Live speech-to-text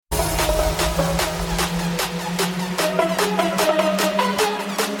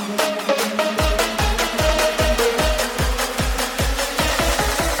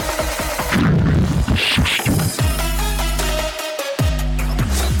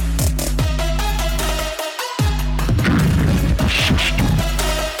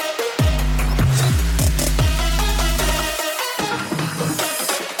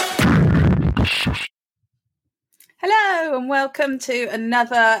welcome to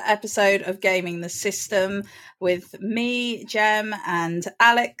another episode of Gaming the System with me, Jem, and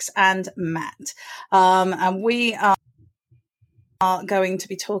Alex and Matt. And we are going to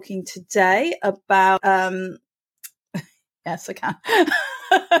be talking today about... yes, I can.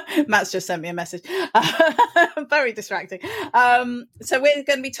 Matt's just sent me a message. Very distracting. So we're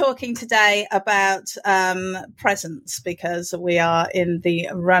going to be talking today about presents because we are in the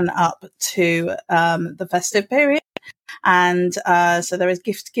run-up to the festive period. And so there is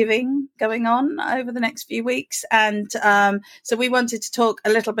gift giving going on over the next few weeks. And so we wanted to talk a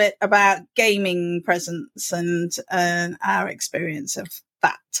little bit about gaming presents and our experience of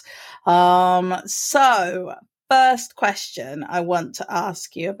that. So first question I want to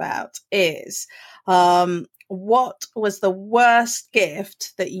ask you about is what was the worst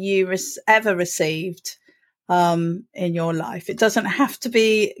gift that you ever received in your life? It doesn't have to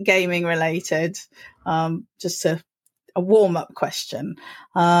be gaming related, just a warm-up question.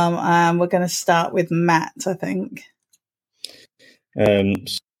 And we're going to start with Matt, I think.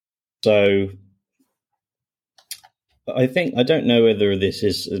 So I don't know whether this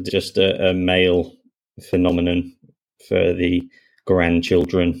is just a male phenomenon for the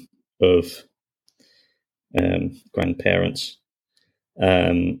grandchildren of grandparents.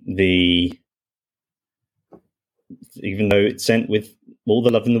 Even though it's sent with all the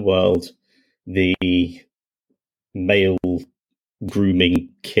love in the world, the male grooming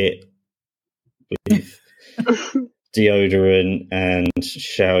kit with deodorant and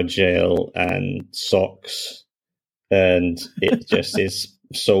shower gel and socks, and it just is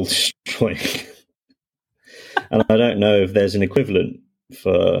soul destroying. And I don't know if there's an equivalent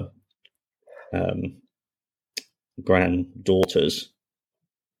for granddaughters.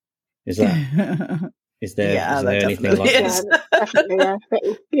 Is there anything like that? Yeah, definitely a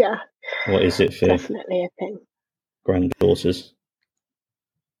thing. Yeah. What is it for? Definitely a thing. Granddaughters.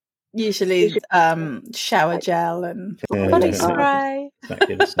 Usually shower gel and body spray.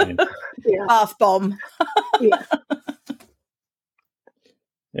 Exactly the same. Yeah. Bath bomb. Yeah.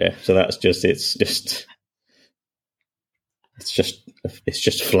 Yeah, so that's just it's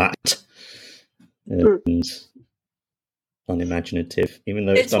just flat and unimaginative, even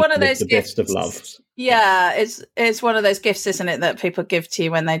though it's one of those gifts of love. Yeah, it's one of those gifts, isn't it, that people give to you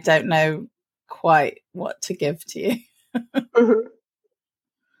when they don't know quite what to give to you. Mm-hmm.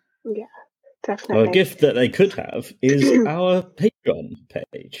 Yeah, definitely. Well, a gift that they could have is our Patreon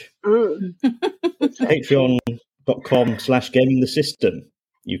page. Patreon.com/gamingthesystem.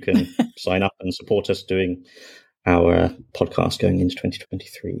 You can sign up and support us doing our podcast going into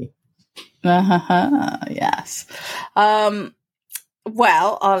 2023. Yes. Well,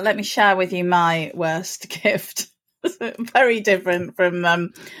 let me share with you my worst gift. Very different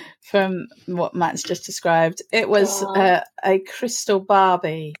from what Matt's just described. It was a crystal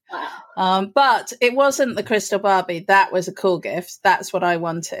Barbie. But it wasn't the crystal Barbie. That was a cool gift. That's what I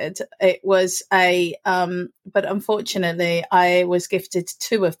wanted. It was but unfortunately I was gifted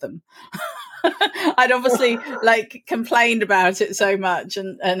two of them. I'd obviously complained about it so much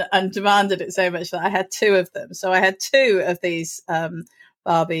and demanded it so much that I had two of them. So I had two of these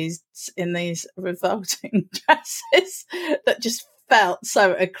Barbies in these revolting dresses that just felt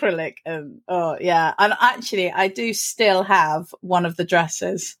so acrylic. And and actually I do still have one of the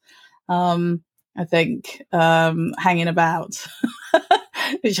dresses, I think, hanging about,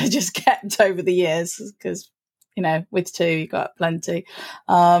 which I just kept over the years because, you know, with two you got plenty.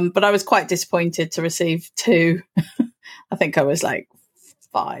 But I was quite disappointed to receive two. I think I was like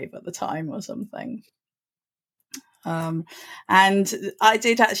 5 at the time or something. And I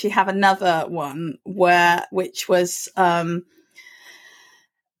did actually have another one which was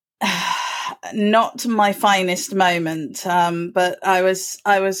not my finest moment, but I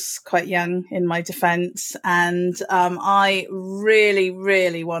was quite young in my defense, and I really,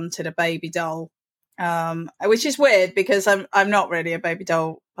 really wanted a baby doll, which is weird because I'm not really a baby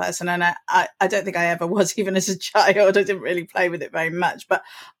doll person, and I don't think I ever was, even as a child. I didn't really play with it very much, but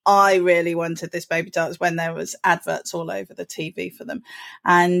I really wanted this baby doll. It was when there was adverts all over the TV for them,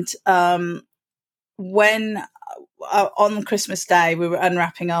 and when on Christmas Day we were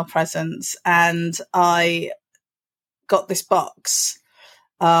unwrapping our presents, and I got this box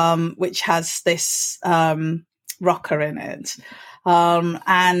which has this rocker in it,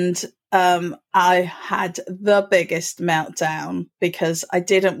 and I had the biggest meltdown because I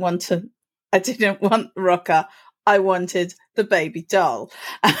didn't want the rocker. I wanted the baby doll.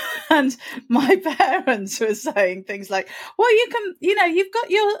 And my parents were saying things like, well, you've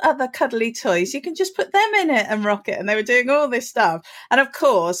got your other cuddly toys. You can just put them in it and rock it. And they were doing all this stuff. And of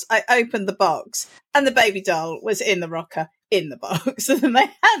course, I opened the box and the baby doll was in the rocker. in the box, and then they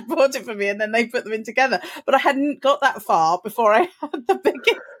had bought it for me, and then they put them in together. But I hadn't got that far before I had the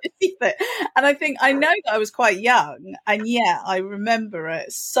biggest thing. And I think I know that I was quite young, and yet I remember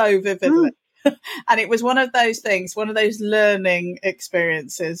it so vividly. And it was one of those things, one of those learning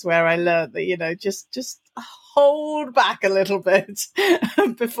experiences where I learned that, just hold back a little bit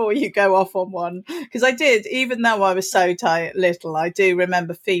before you go off on one. Because I did, even though I was so little, I do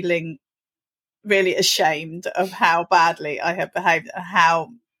remember feeling really ashamed of how badly I had behaved and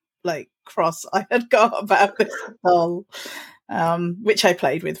how cross I had got about this doll, which I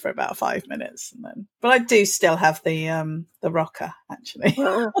played with for about 5 minutes, but I do still have the rocker actually.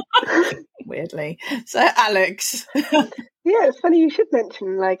 Wow. Weirdly. So Alex. Yeah, it's funny you should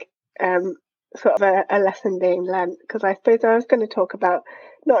mention sort of a lesson being learned, because I suppose I was going to talk about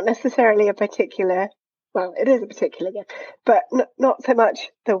not necessarily a particular, well, it is a particular gift, but not so much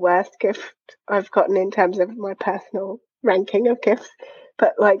the worst gift I've gotten in terms of my personal ranking of gifts,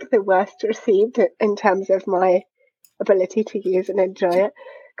 but the worst received in terms of my ability to use and enjoy it,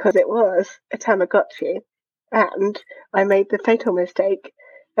 because it was a Tamagotchi, and I made the fatal mistake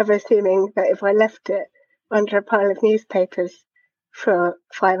of assuming that if I left it under a pile of newspapers for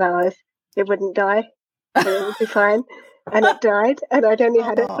 5 hours, it wouldn't die, and it would be fine. And it died, and I'd only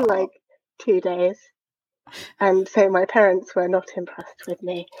had it for 2 days. And so my parents were not impressed with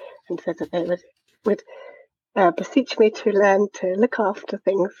me and said that they would beseech me to learn to look after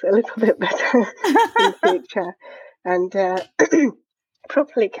things a little bit better in future, and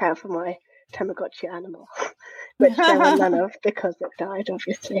properly care for my Tamagotchi animal, which there were none of because it died,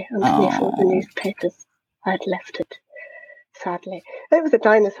 obviously, underneath all the newspapers I'd left it, sadly. It was a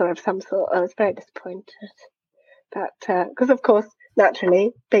dinosaur of some sort. I was very disappointed. But, because of course,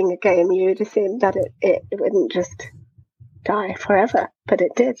 naturally, being a game, you'd assume that it wouldn't just die forever, but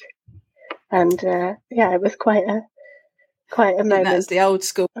it did. And, it was quite a moment. That's the old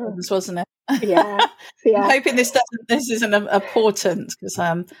school ones, wasn't it? Yeah. I'm hoping this isn't a portent, because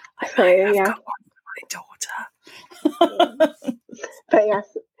I've got one for my daughter. But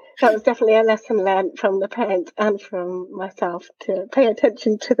yes, that was definitely a lesson learned from the parents and from myself, to pay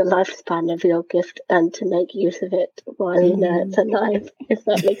attention to the lifespan of your gift and to make use of it while you know it's alive, if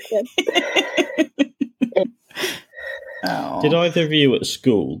that makes sense. Did either of you at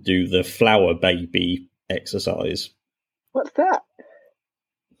school do the flower baby exercise? What's that?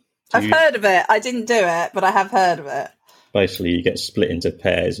 I've heard of it. I didn't do it, but I have heard of it. Basically, you get split into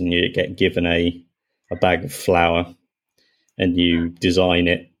pairs and you get given a bag of flour, and you design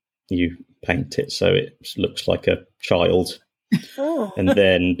it, you paint it so it looks like a child. Oh. And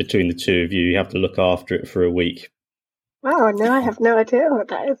then between the two of you, you have to look after it for a week. Wow, no, I have no idea what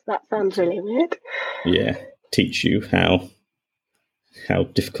that is. That sounds really weird. Yeah, teach you how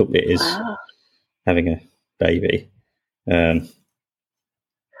difficult it is having a baby.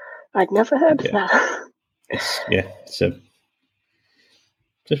 I'd never heard of that. It's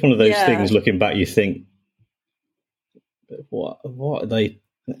just one of those things. Looking back, you think, what are they?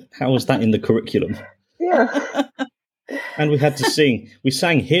 How was that in the curriculum? Yeah. And we had to sing. We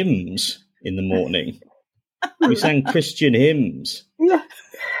sang hymns in the morning. We sang Christian hymns. Yeah.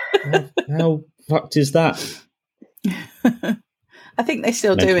 How fucked is that? I think they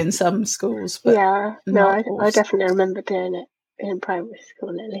still do in some schools. But no, I definitely remember doing it in primary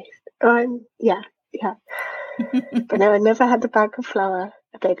school at least. Yeah. But no, I never had a bag of flour,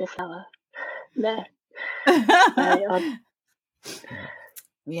 a baby flour. No. Very odd.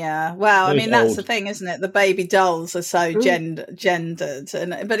 Yeah, well, I mean, that's the thing, isn't it? The baby dolls are so gendered,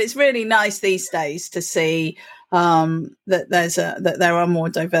 but it's really nice these days to see that there are more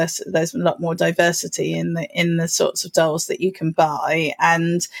diverse. There's a lot more diversity in the sorts of dolls that you can buy,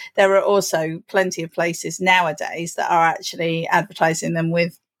 and there are also plenty of places nowadays that are actually advertising them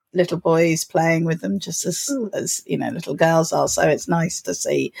with little boys playing with them, just as little girls are. So it's nice to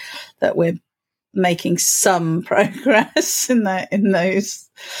see that we're making some progress in those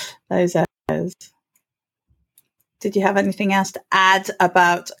areas. Did you have anything else to add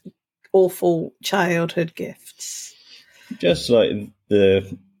about awful childhood gifts? Just like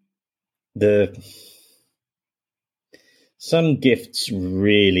the some gifts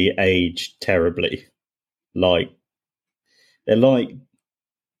really age terribly. Like they're like,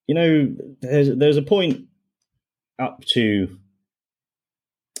 there's a point up to,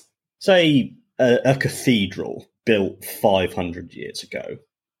 say, a cathedral built 500 years ago.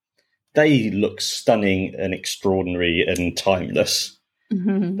 They look stunning and extraordinary and timeless.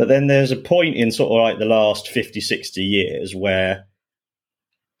 Mm-hmm. But then there's a point in sort of like the last 50, 60 years where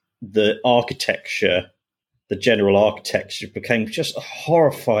the architecture, the general architecture became just a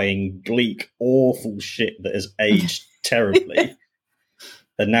horrifying, bleak, awful shit that has aged terribly,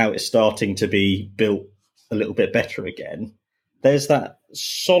 and now it's starting to be built a little bit better again. There's that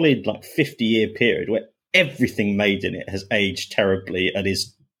solid 50-year period where everything made in it has aged terribly, and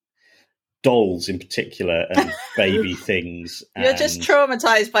is dolls in particular and baby things. You're just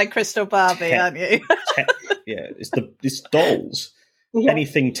traumatized by Crystal Barbie, aren't you? Yeah, it's dolls. Yeah.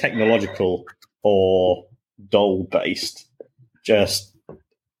 Anything technological or doll based just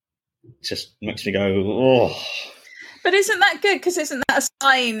makes me go, oh. But isn't that good? Because isn't that a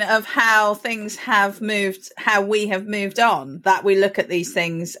sign of how things have moved, how we have moved on, that we look at these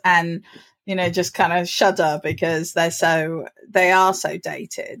things and, just kind of shudder because they are so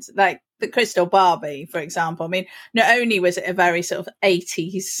dated. Like the Crystal Barbie, for example. I mean, not only was it a very sort of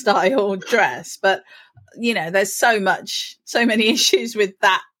 80s style dress, but, there's so many issues with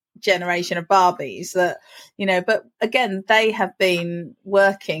that generation of Barbies that, but again, they have been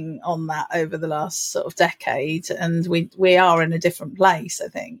working on that over the last sort of decade, and we are in a different place, I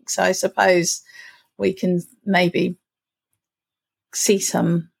think. So I suppose we can maybe see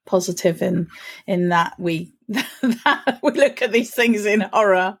some positive in that we look at these things in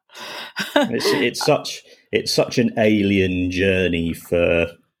horror. It's such an alien journey for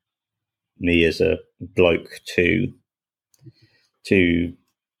me as a bloke to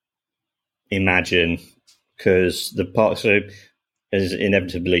imagine, because as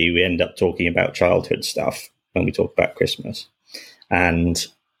inevitably we end up talking about childhood stuff when we talk about Christmas, and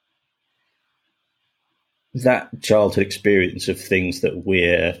that childhood experience of things that we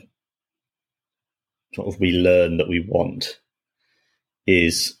learn that we want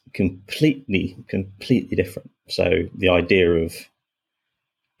is completely different. So the idea of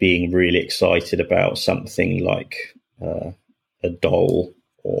being really excited about something like a doll,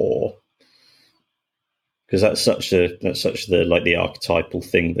 or because that's such the archetypal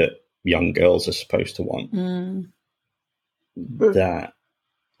thing that young girls are supposed to want. That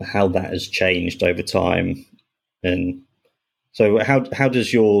how that has changed over time. And so how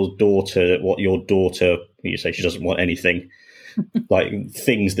does your daughter, you say she doesn't want anything, like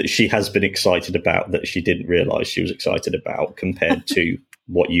things that she has been excited about that she didn't realize she was excited about, compared to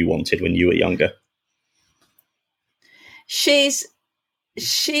what you wanted when you were younger? She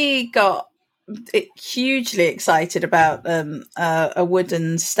got hugely excited about a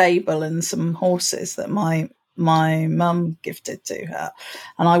wooden stable and some horses that my mum gifted to her,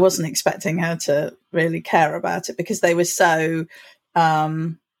 and I wasn't expecting her to really care about it because they were so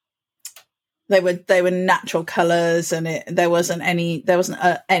they were natural colours, and there wasn't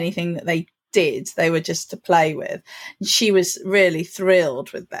anything that they did. They were just to play with. And she was really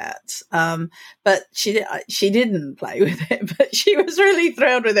thrilled with that, but she didn't play with it, but she was really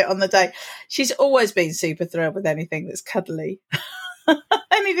thrilled with it on the day. She's always been super thrilled with anything that's cuddly.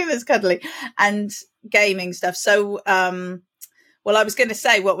 Anything that's cuddly and gaming stuff. So well, I was going to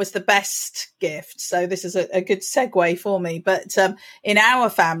say what was the best gift, so this is a good segue for me, but in our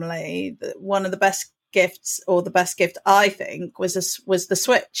family, one of the best gifts, or the best gift I think, was the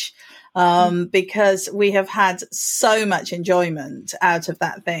Switch, because we have had so much enjoyment out of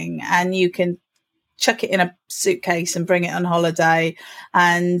that thing, and you can chuck it in a suitcase and bring it on holiday,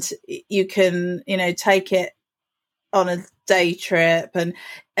 and you can take it on a day trip, and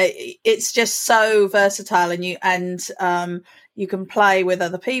it's just so versatile, and you can play with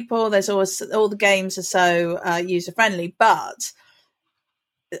other people. There's always, all the games are so user friendly. But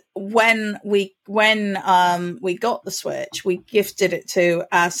when we got the Switch, we gifted it to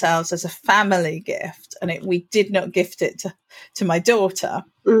ourselves as a family gift, and we did not gift it to my daughter,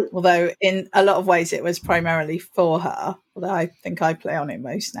 although in a lot of ways it was primarily for her, although I think I play on it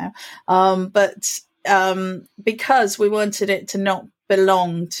most now, but because we wanted it to not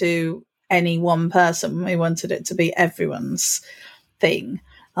belong to any one person, we wanted it to be everyone's thing,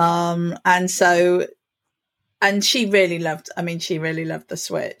 and she really loved the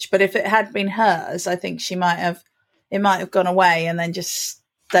Switch. But if it had been hers, I think it might have gone away and then just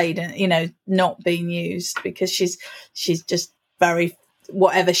stayed in, not being used, because she's just very,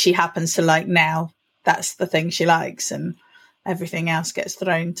 whatever she happens to like now, that's the thing she likes, and everything else gets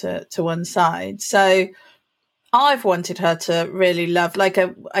thrown to one side. So I've wanted her to really love, I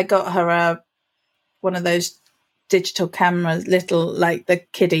got her one of those digital cameras, little, like the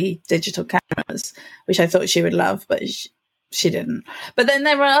kiddie digital cameras, which I thought she would love, but she didn't. But then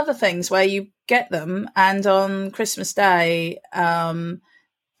there are other things where you get them, and on Christmas Day,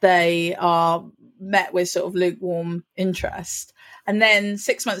 they are met with sort of lukewarm interest. And then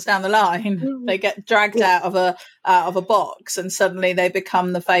 6 months down the line, they get dragged out of a box, and suddenly they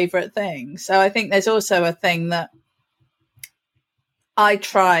become the favourite thing. So I think there's also a thing that I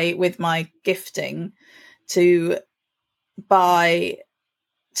try with my gifting to buy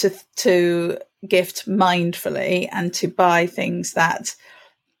to gift mindfully and to buy things that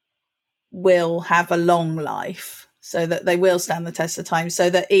will have a long life, so that they will stand the test of time, so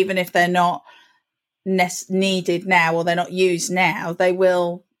that even if they're not needed now or they're not used now, they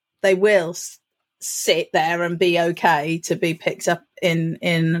will sit there and be okay to be picked up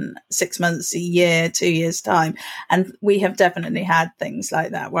in 6 months, a year, 2 years time. And we have definitely had things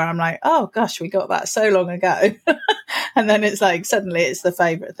like that where I'm like, oh gosh, we got that so long ago. And then it's like suddenly it's the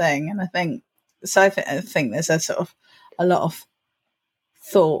favorite thing. And I think there's a sort of a lot of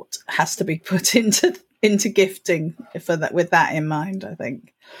thought has to be put into gifting for that, with that in mind, I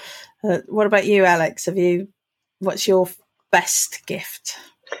think. What about you, Alex? What's your best gift?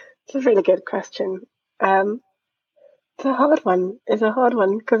 It's a really good question. It's a hard one. It's a hard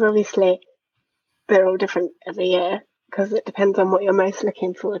one because obviously they're all different every year because it depends on what you're most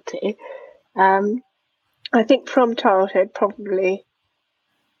looking forward to. I think from childhood, probably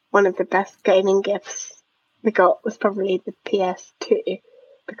one of the best gaming gifts we got was probably the PS2,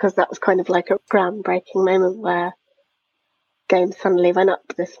 because that was kind of like a groundbreaking moment where games suddenly went up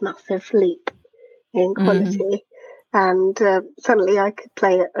this massive leap in quality. And suddenly I could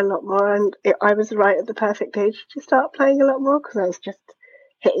play it a lot more, and I was right at the perfect age to start playing a lot more because I was just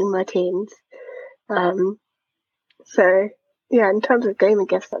hitting my teens. So yeah, in terms of gaming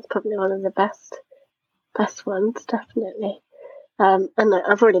gifts, that's probably one of the best ones, definitely. And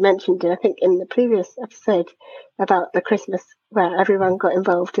I've already mentioned it, I think, in the previous episode about the Christmas where everyone got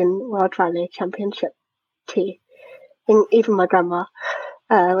involved in World Rally Championship tea, even my grandma,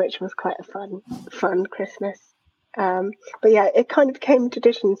 which was quite a fun Christmas. But yeah, it kind of became a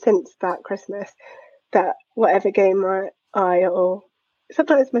tradition since that Christmas that whatever game I or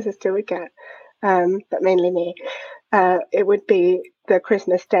sometimes my sister would get, but mainly me, it would be the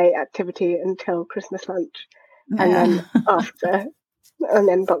Christmas Day activity until Christmas lunch, and then after, and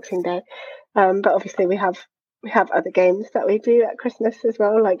then Boxing Day. But obviously we have other games that we do at Christmas as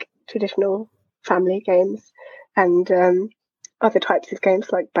well, like traditional family games and other types of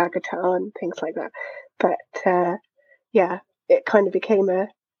games like Bagatelle and things like that. But yeah, it kind of became a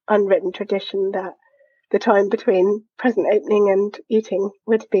unwritten tradition that the time between present opening and eating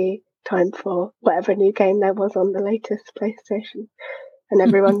would be time for whatever new game there was on the latest PlayStation, and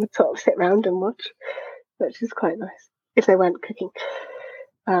everyone would sort of sit around and watch, which is quite nice if they weren't cooking.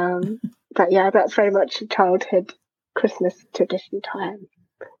 But yeah, that's very much a childhood Christmas tradition time.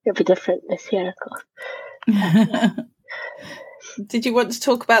 It'll be different this year, of course. Did you want to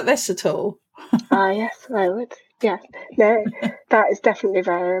talk about this at all? Yes, I would. Yes. No, that is definitely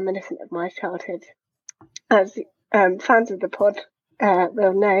very reminiscent of my childhood. As fans of the pod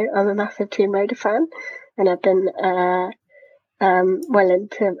will know, I'm a massive Tomb Raider fan, and I've been well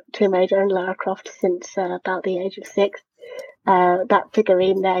into Tomb Raider and Lara Croft since about the age of 6. That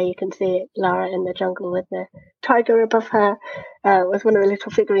figurine there, you can see Lara in the jungle with the tiger above her, was one of the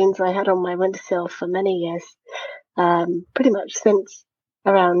little figurines I had on my windowsill for many years, pretty much since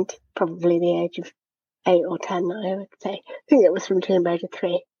around probably the age of 8 or 10, I would say. I think it was from Tomb Raider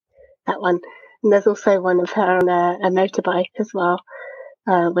 3, that one. And there's also one of her on a motorbike as well,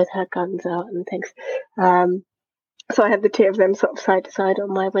 with her guns out and things. So I had the two of them sort of side to side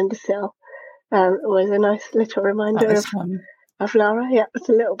on my windowsill. It was a nice little reminder of Lara. Yeah, it's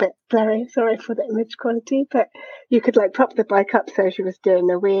a little bit blurry, sorry for the image quality, but you could like prop the bike up so she was doing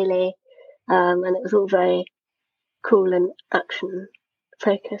a wheelie, and it was all very cool and action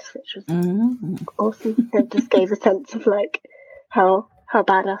focused, which was awesome. It just gave a sense of like how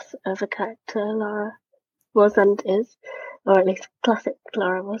badass of a character Lara was and is, or at least classic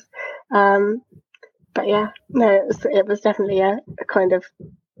Lara was. But yeah, no, it was definitely a kind of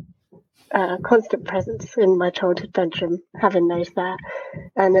constant presence in my childhood bedroom, having those there,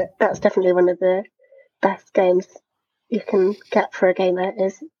 and that's definitely one of the best games you can get for a gamer,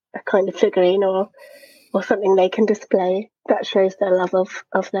 is a kind of figurine or something they can display that shows their love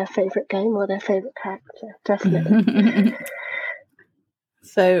of their favourite game or their favourite character, definitely.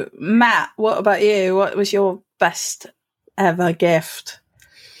 So, Matt, what about you? What was your best ever gift?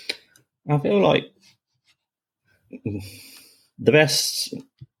 I feel like the best...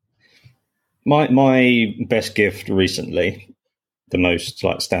 My best gift recently, the most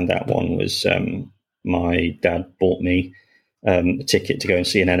like standout one, was my dad bought me a ticket to go and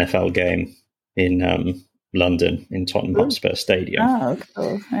see an NFL game in London, in Tottenham Hotspur Stadium. Oh,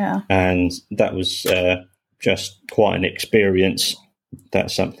 cool! Yeah, and that was just quite an experience.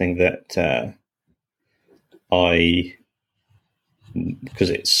 That's something that because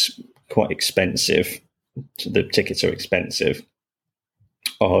it's quite expensive, the tickets are expensive,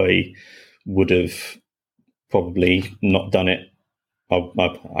 I would have probably not done it.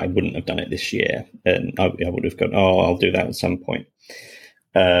 I wouldn't have done it this year, and I would have gone, I'll do that at some point,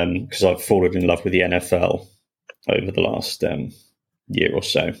 because I've fallen in love with the NFL over the last year or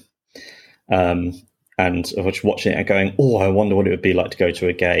so. And I was watching it and going, I wonder what it would be like to go to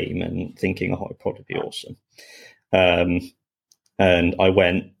a game, and thinking, it'd probably be awesome. And I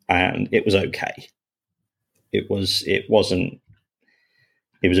went, and it was okay. It was a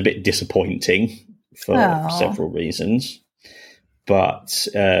bit disappointing for several reasons, but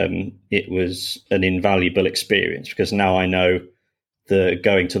it was an invaluable experience, because now I know that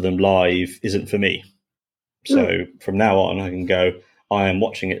going to them live isn't for me. So from now on, I can go, I am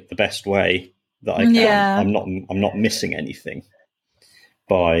watching it the best way that I can. Yeah. I'm not missing anything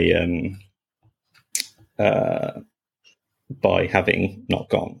by having not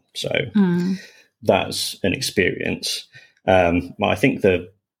gone. So that's an experience. I think the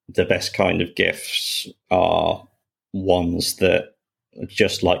best kind of gifts are ones that are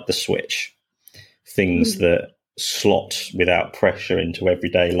just like the Switch, things that slot without pressure into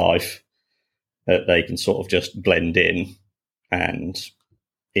everyday life, that they can sort of just blend in, and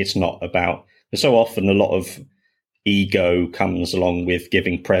it's not about. So often a lot of ego comes along with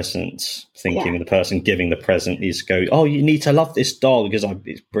giving presents, thinking the person giving the present is go, you need to love this doll because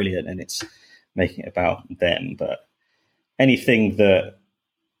it's brilliant, and it's making it about them. But anything that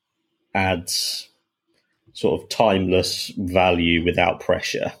adds sort of timeless value without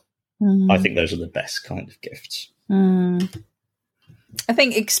pressure, I think those are the best kind of gifts. I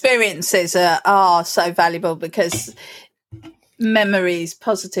think experiences are so valuable, because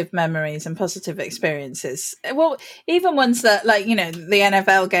positive memories and positive experiences, well, even ones that, like, the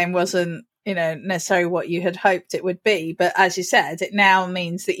NFL game wasn't necessarily what you had hoped it would be, but as you said, it now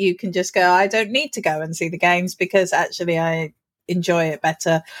means that you can just go, I don't need to go and see the games, because actually I enjoy it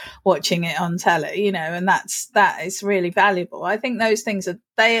better watching it on telly, and that is really valuable. I think those things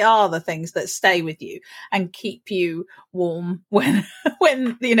they are the things that stay with you and keep you warm when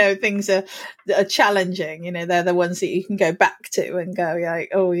things are challenging. They're the ones that you can go back to and go,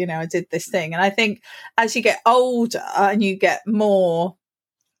 like, I did this thing. And I think as you get older and you get more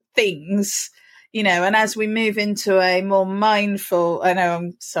things, and as we move into a more mindful, I know,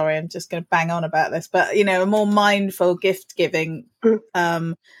 I'm sorry, I'm just going to bang on about this, but, a more mindful gift giving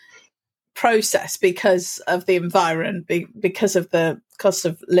process, because of the environment, because of the cost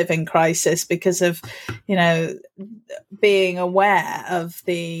of living crisis, because of, being aware of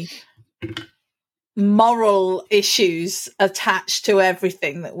the moral issues attached to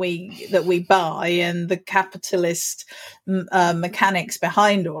everything that we buy, and the capitalist mechanics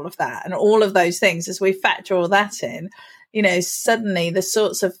behind all of that, and all of those things. As we factor all that in, suddenly the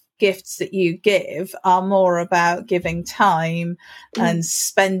sorts of gifts that you give are more about giving time and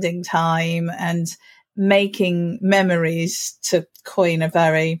spending time and making memories, to coin a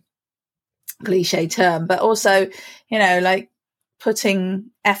very cliche term, but also, like putting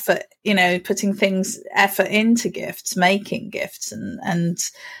effort into gifts, making gifts, and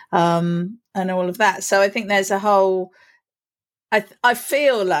all of that. So I think there's a whole, I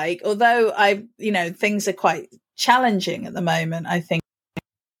feel like, although things are quite challenging at the moment, I think,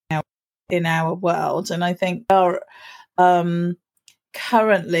 in our world, and I think are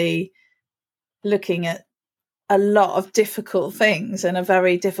currently looking at a lot of difficult things and a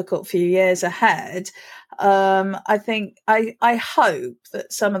very difficult few years ahead. I think I hope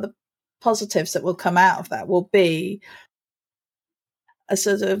that some of the positives that will come out of that will be a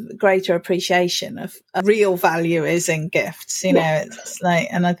sort of greater appreciation of real value is in gifts. It's like,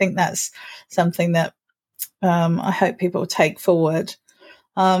 and I think that's something that I hope people take forward.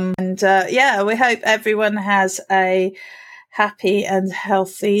 We hope everyone has a happy and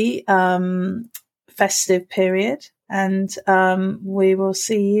healthy festive period, and we will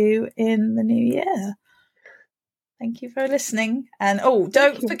see you in the new year. Thank you for listening, and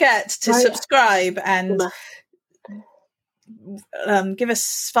don't forget to subscribe and give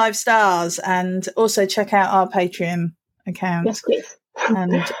us 5 stars, and also check out our Patreon account. Yes, please.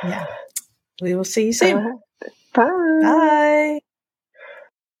 And we will see you soon. Bye. Bye.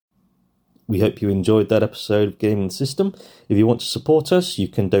 We hope you enjoyed that episode of Gaming the System. If you want to support us, you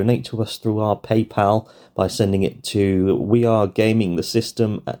can donate to us through our PayPal by sending it to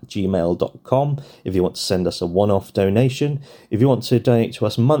wearegamingthesystem@gmail.com if you want to send us a one-off donation. If you want to donate to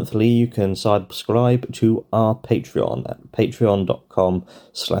us monthly, you can subscribe to our Patreon at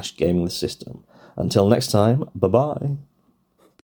patreon.com/gamingthesystem. Until next time, bye-bye.